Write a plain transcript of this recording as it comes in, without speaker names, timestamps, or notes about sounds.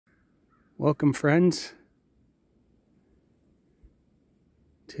Welcome, friends,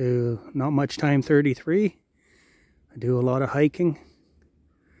 to Not Much Time 33. I do a lot of hiking,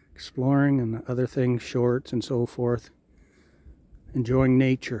 exploring, and other things, shorts and so forth. Enjoying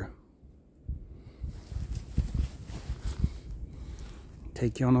nature.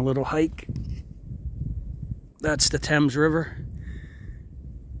 Take you on a little hike. That's the Thames River.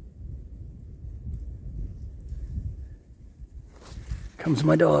 Comes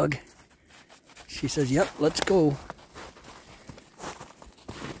my dog. She says, yep, let's go.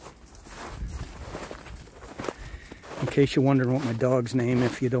 In case you're wondering what my dog's name,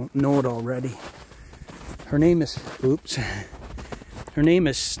 if you don't know it already. Her name is, her name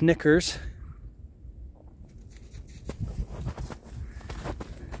is Snickers.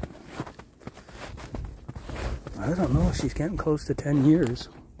 I don't know, she's getting close to 10 years.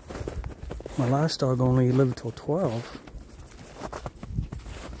 My last dog only lived till 12.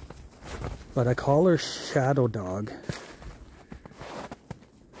 But I call her Shadow Dog.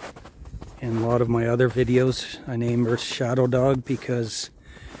 In a lot of my other videos, I name her Shadow Dog because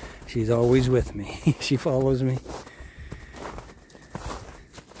she's always with me. She follows me.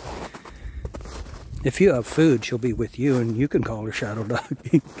 If you have food, she'll be with you, and you can call her Shadow Dog.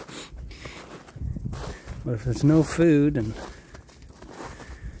 But if there's no food, and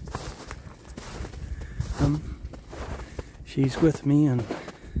she's with me, and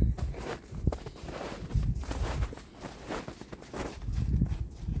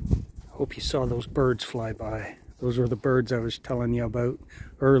hope you saw those birds fly by. Those were the birds I was telling you about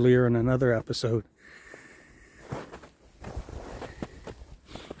earlier in another episode.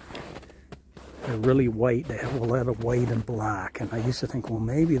 They're really white. They have a lot of white and black. And I used to think, well,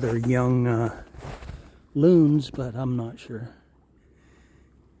 maybe they're young loons, but I'm not sure.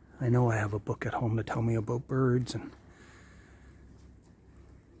 I know I have a book at home to tell me about birds, and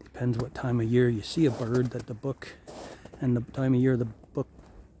depends what time of year you see a bird, that the book, and the time of year the book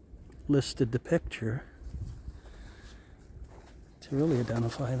listed the picture to really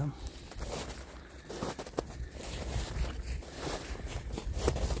identify them.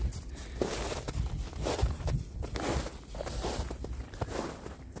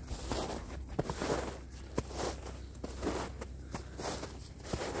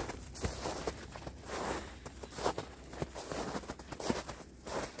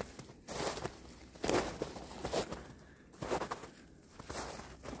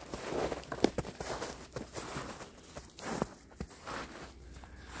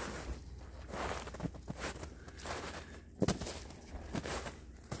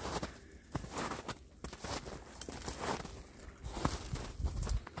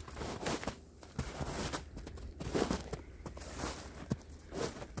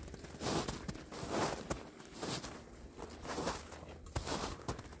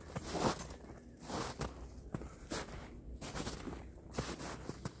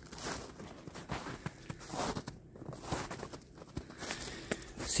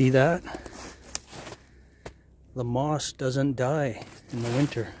 See that? The moss doesn't die in the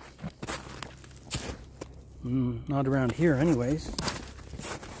winter. Not around here anyways.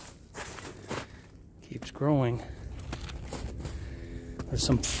 Keeps growing. There's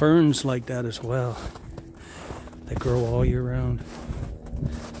some ferns like that as well. They grow all year round.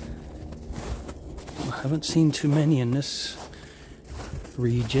 I haven't seen too many in this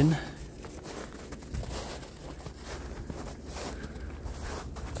region.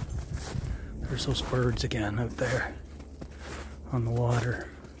 There's those birds again out there on the water.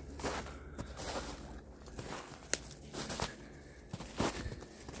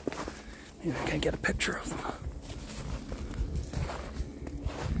 Maybe I can get a picture of them.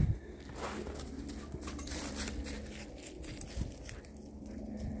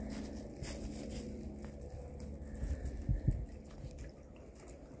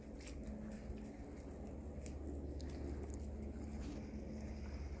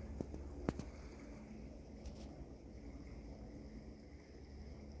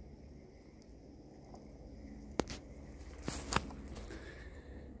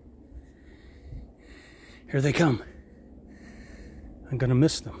 Here they come. I'm gonna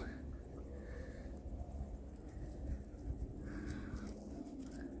miss them.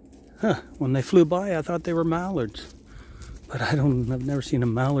 When they flew by, I thought they were mallards. But I've never seen a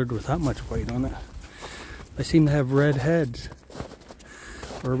mallard with that much white on it. They seem to have red heads.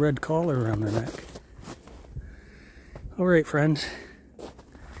 Or a red collar around their neck. Alright, friends.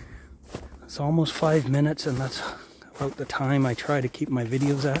 It's almost 5 minutes, and that's about the time I try to keep my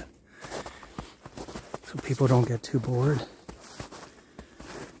videos at, so people don't get too bored.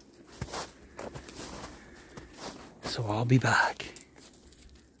 So I'll be back.